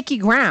shaky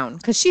ground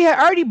because she had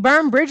already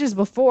burned bridges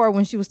before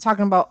when she was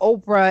talking about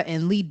Oprah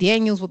and Lee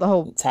Daniels with the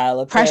whole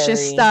Tyler Precious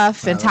Perry.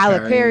 stuff and Tyler Tyler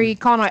Perry Perry.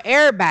 calling out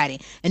everybody.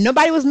 And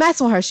nobody was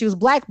messing with her. She was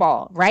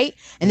blackballed, right?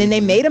 And then they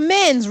Mm-hmm. made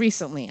amends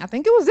recently. I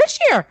think it was this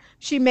year.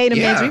 She made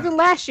amends, or Yeah. even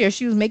last year.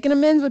 She was making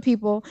amends with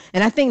people.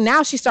 And I think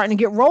now she's starting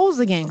to get roles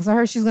again because I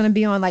heard she's going to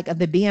be on like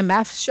the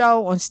BMF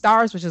show on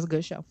Stars, which is a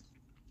good show.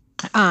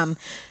 Um,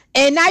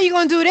 and now you're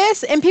going to do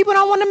this, and people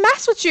don't want to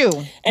mess with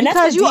you And that's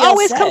because what you DL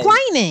always said.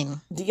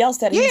 complaining. DL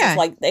said he was just Yeah.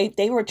 like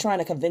they were trying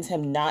to convince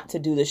him not to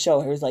do the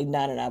show. He was like,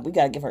 no, no, no, we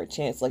gotta give her a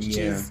chance. Like,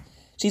 Yeah.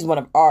 she's one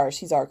of ours.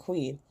 She's our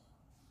queen.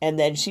 And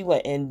then she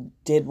went and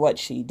did what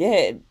she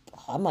did.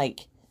 I'm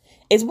like,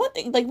 it's one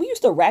thing. Like, we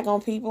used to rag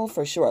on people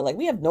for sure. Like,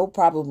 we have no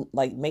problem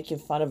like making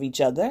fun of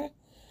each other.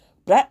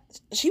 But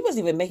she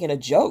wasn't even making a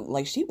joke.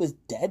 Like, she was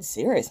dead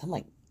serious. I'm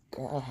like, I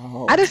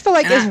girl. just feel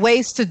like And there's I.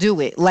 ways to do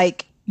it.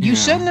 Like you Yeah.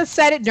 shouldn't have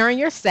said it during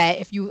your set.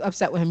 If you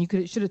upset with him,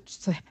 you should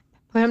have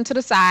put him to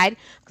the side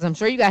because I'm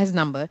sure you got his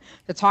number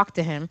to talk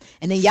to him,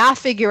 and then y'all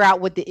figure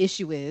out what the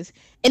issue is.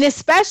 And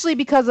especially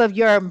because of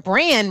your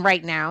brand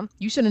right now,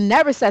 you should have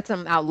never said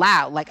something out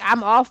loud. Like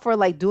I'm all for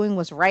like doing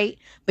what's right,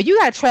 but you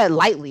gotta tread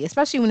lightly,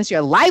 especially when it's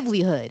your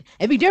livelihood.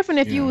 It'd be different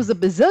if you Yeah. was a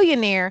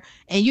bazillionaire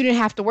and you didn't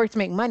have to work to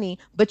make money,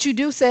 but you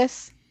do,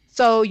 sis.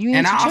 So you need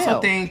And to I also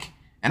chill. think,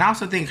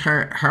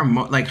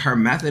 like her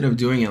method of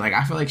doing it. Like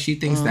I feel like she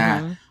thinks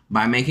that Mm-hmm.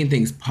 by making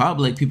things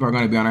public, people are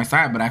going to be on her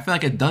side. But I feel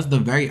like it does the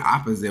very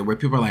opposite, where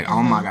people are like,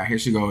 "Oh my Mm-hmm. God, here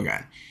she go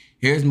again.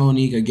 Here's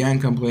Monique again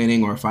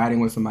complaining or fighting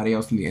with somebody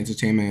else in the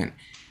entertainment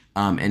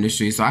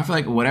industry." So I feel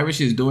like whatever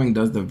she's doing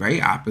does the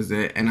very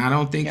opposite, and I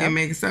don't think it Yep.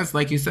 makes sense.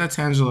 Like you said,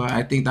 Tangela,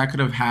 I think that could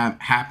have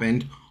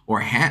happened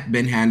or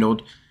been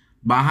handled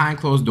behind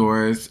closed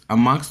doors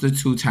amongst the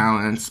two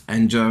talents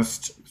and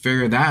just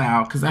figure that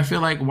out. Because I feel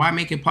like why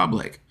make it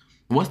public?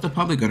 What's the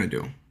public gonna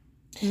do?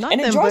 And it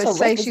Nothing draws but a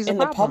say rift she's a in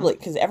the problem. public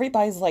because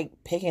everybody's like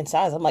picking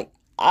sides. I'm like,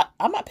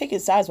 I'm not picking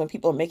sides when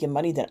people are making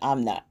money that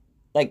I'm not.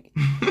 Like,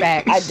 I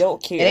Facts.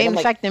 don't It care. And I'm ain't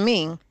like, affecting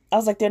me. I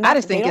was like, I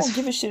just they think don't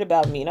give a it's shit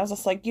about me. And I was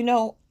just like,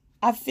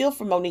 I feel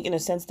for Monique in a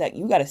sense that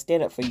you got to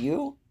stand up for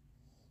you,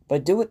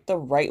 but do it the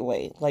right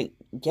way. Like,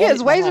 yeah, get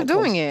there's it ways of behind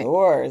doing closed it.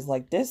 doors.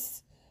 Like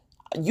this,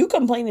 you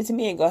complaining to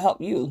me ain't gonna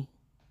help you.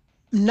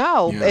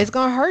 No, Yeah. it's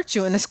gonna hurt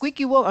you. And the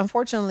squeaky wheel,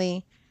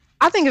 unfortunately,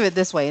 I think of it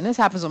this way, and this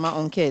happens with my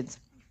own kids.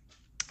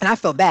 And I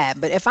feel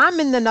bad. But if I'm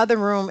in another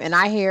room and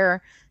I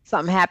hear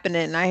something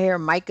happening and I hear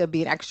Micah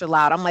being extra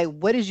loud, I'm like,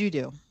 what did you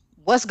do?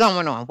 What's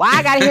going on? Why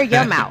I gotta hear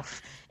your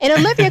mouth? And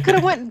Olivia could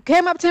have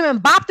came up to him and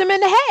bopped him in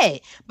the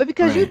head. But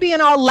because you Right.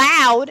 being all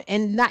loud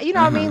and not, you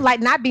know what I mean, Uh-huh. like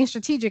not being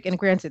strategic, and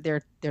granted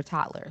they're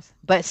toddlers.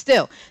 But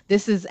still,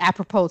 this is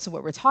apropos to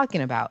what we're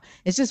talking about.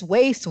 It's just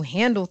ways to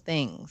handle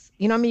things.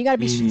 You know what I mean? You gotta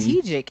be Hmm.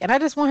 strategic. And I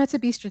just want her to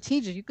be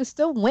strategic. You could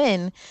still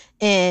win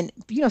and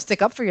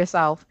stick up for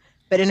yourself,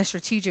 but in a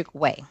strategic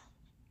way.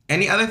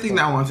 Any other thing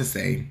that I want to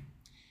say,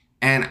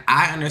 and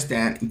I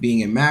understand being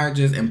in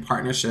marriages and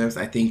partnerships,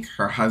 I think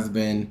her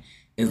husband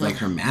is like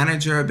her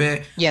manager a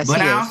bit. Yes,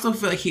 But he I is. also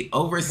feel like he Daddy.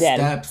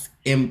 oversteps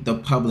in the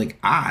public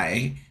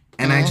eye.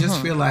 And I just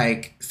Hmm. feel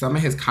like some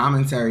of his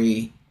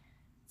commentary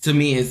to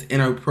me is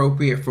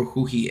inappropriate for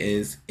who he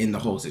is in the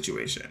whole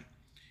situation.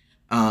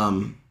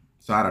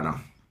 So I don't know.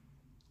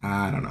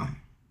 I don't know.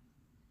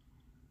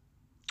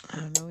 I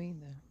don't know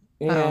either.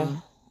 Yeah.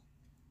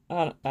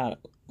 Um, I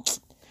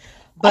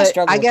but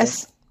struggle with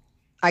this.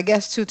 I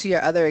guess too, to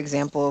your other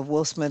example of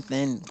Will Smith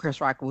and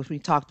Chris Rock, which we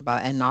talked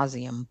about ad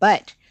nauseum,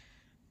 but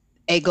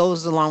it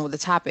goes along with the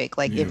topic.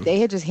 Like if Yeah. they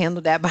had just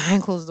handled that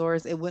behind closed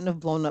doors, it wouldn't have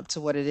blown up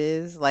to what it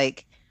is.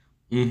 Like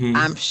Mm-hmm.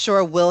 I'm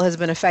sure Will has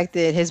been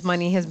affected. His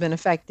money has been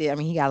affected. I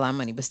mean, he got a lot of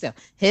money, but still,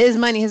 his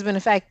money has been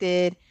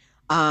affected.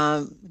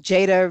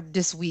 Jada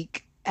this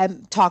week had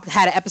an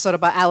episode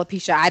about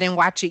alopecia. I didn't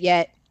watch it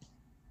yet,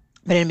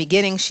 but in the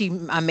beginning, she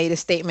made a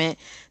statement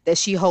that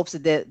she hopes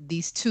that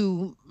these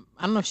two,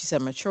 I don't know if she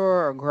said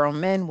mature or grown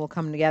men, will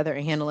come together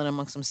and handle it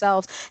amongst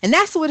themselves. And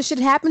that's what it should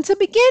happen to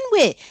begin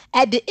with.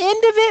 At the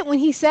end of it, when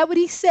he said what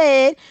he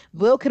said,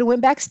 Will could have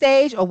went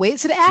backstage or waited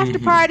to the after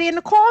Mm-hmm. party in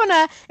the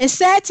corner and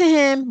said to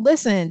him,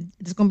 listen,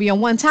 it's going to be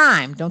on one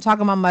time. Don't talk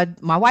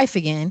about my wife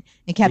again,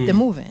 and kept it Mm-hmm.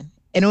 moving.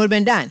 And it would have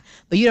been done.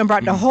 But you done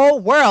brought the Mm-hmm.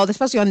 whole world,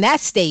 especially on that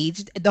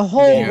stage, the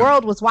whole Yeah. Yeah.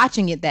 world was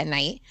watching it that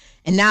night.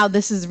 And now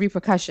this is the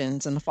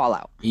repercussions and the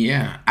fallout.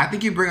 Yeah, I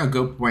think you bring a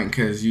good point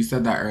because you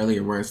said that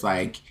earlier, where it's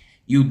like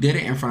you did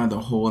it in front of the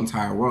whole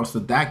entire world, so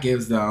that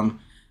gives them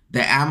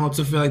the ammo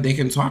to feel like they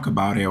can talk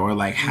about it or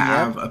like Yep.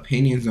 have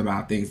opinions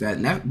about things that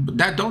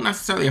don't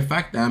necessarily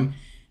affect them,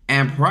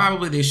 and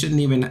probably they shouldn't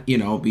even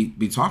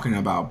be talking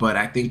about. But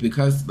I think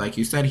because, like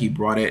you said, he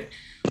brought it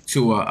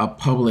to a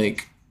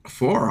public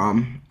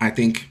forum, I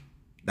think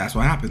that's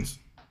what happens.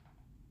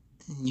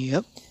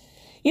 Yep.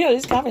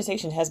 This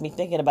conversation has me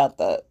thinking about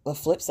the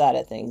flip side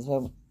of things.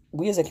 When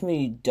we as a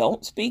community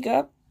don't speak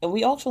up, and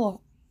we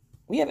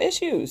have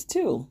issues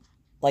too.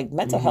 Like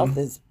mental Mm-hmm. health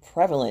is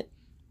prevalent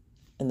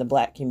in the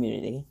Black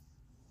community,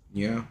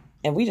 Yeah.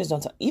 and we just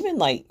don't talk, even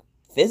like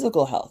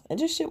physical health and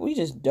just shit we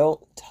just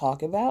don't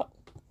talk about.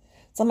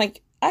 So I'm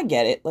like, I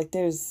get it. Like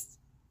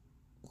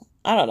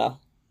I don't know.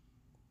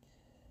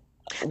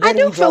 I Where do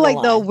do we draw feel the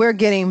like though line? we're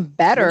getting We're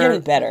better getting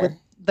with better.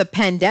 the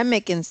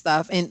pandemic and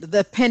stuff, and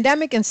the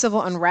pandemic and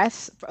civil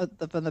unrest for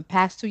the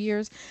past 2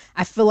 years.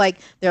 I feel like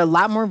there are a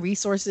lot more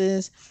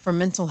resources for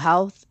mental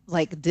health,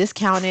 like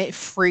discounted,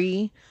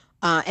 free,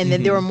 and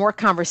then there were Mm-hmm. more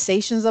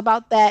conversations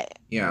about that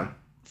Yeah.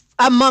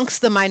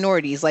 amongst the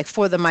minorities, like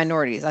for the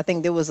minorities. I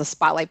think there was a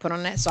spotlight put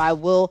on that, so I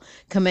will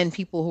commend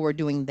people who are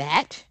doing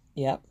that.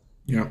 Yep.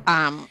 Yeah.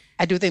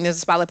 I do think there's a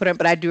spotlight put on it,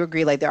 but I do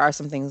agree like there are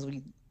some things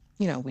we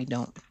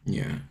don't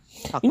Yeah.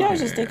 talk I about. was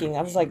just thinking,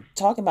 I was like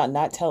talking about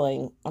not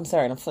telling, I'm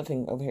sorry, and I'm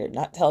flipping over here,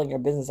 not telling your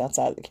business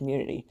outside of the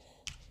community.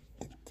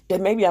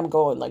 And maybe I'm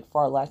going like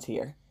far left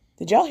here.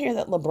 Did y'all hear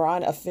that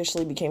LeBron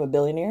officially became a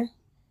billionaire?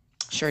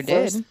 Sure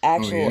First did. Oh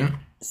actual yeah.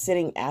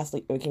 sitting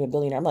athlete became a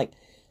billionaire. I'm like,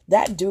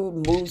 that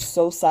dude moves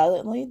so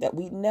silently that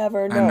we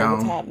never I know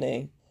what's know.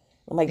 happening.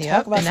 I'm like, talk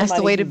Yep, about and that's the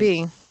somebody way to who,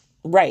 be.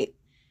 right,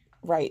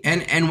 right.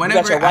 And You got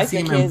whenever your I wife, see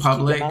your him in kids, keep your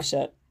mouth public,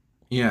 shut.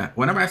 yeah,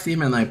 whenever I see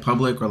him in like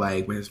public or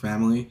like with his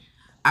family,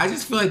 I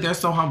just feel like they're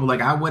so humble.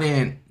 Like I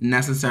wouldn't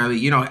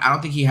necessarily, I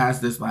don't think he has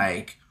this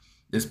like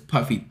this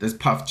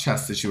puff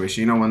chest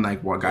situation. When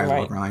like what guys walk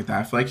Right, around like that.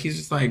 I feel like he's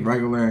just like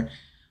regular,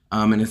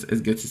 and it's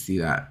good to see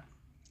that.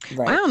 I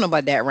right. don't know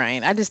about that,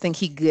 Ryan. I just think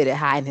he good at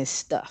hiding his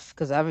stuff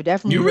because I've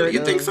definitely heard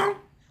You think of. so?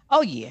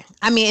 Oh yeah,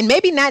 I mean, and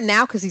maybe not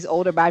now because he's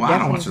older, but I've Well, I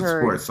don't definitely watch the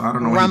heard sports, so I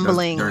don't know what he does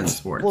during the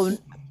rumblings. Well,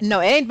 sports. no,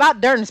 it ain't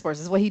about during the sports.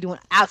 It's what he doing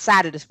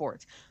outside of the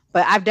sports.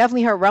 But I've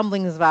definitely heard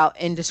rumblings about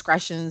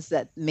indiscretions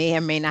that may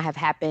or may not have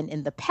happened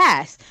in the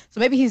past.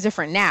 So maybe he's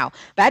different now.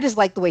 But I just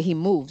like the way he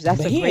moves. That's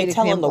But a he great ain't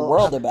telling the example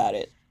world of about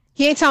it.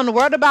 he ain't telling the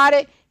world about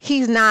it.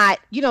 He's not,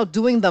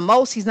 doing the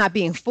most. He's not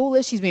being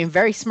foolish. He's being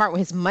very smart with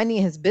his money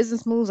and his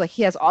business moves. Like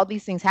he has all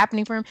these things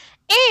happening for him.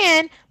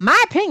 And my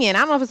opinion, I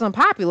don't know if it's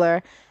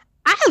unpopular.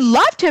 I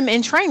loved him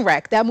in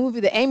Trainwreck, that movie,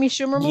 the Amy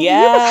Schumer movie. He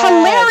was Yes.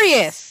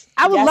 hilarious.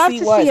 I would Yes, love he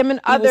to see was. him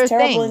in He was other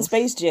terrible in things.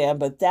 Space Jam,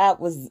 but that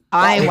was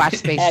I ain't watched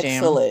Space Jam.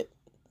 excellent.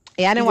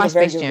 Yeah, I He didn't did a watch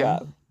very Space good Jam.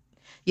 job.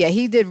 Yeah,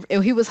 he did.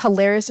 He was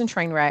hilarious in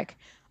Trainwreck,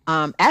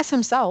 as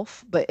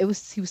himself, but he was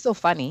still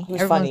funny. He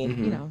was Everyone's,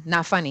 funny.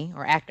 not funny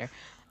or actor.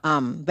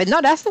 But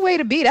no, that's the way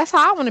to be. That's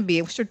how I want to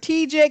be.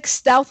 Strategic,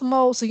 stealth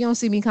mode, so you don't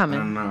see me I coming.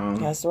 don't know.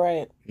 That's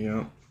right.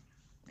 Yeah.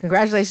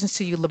 Congratulations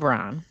to you,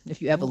 LeBron,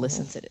 if you ever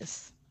listen Mhm. to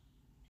this.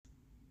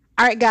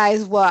 All right,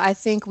 guys. Well, I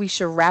think we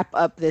should wrap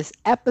up this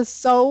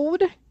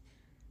episode.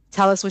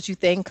 Tell us what you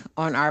think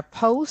on our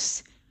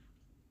post.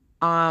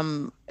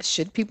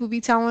 Should people be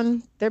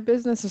telling their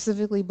business,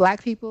 specifically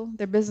Black people,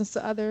 their business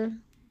to other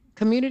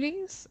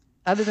communities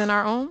other than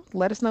our own?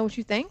 Let us know what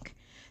you think.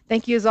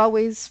 Thank you as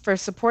always for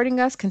supporting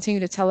us. Continue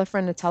to tell a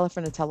friend to tell a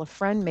friend to tell a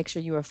friend. Make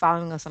sure you are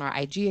following us on our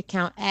IG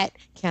account at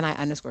can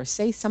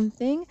I_say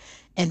something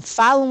and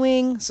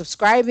following,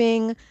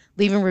 subscribing,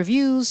 leaving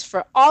reviews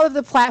for all of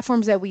the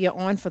platforms that we are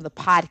on for the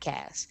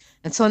podcast.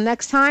 Until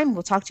next time,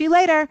 we'll talk to you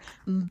later.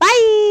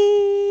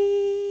 Bye.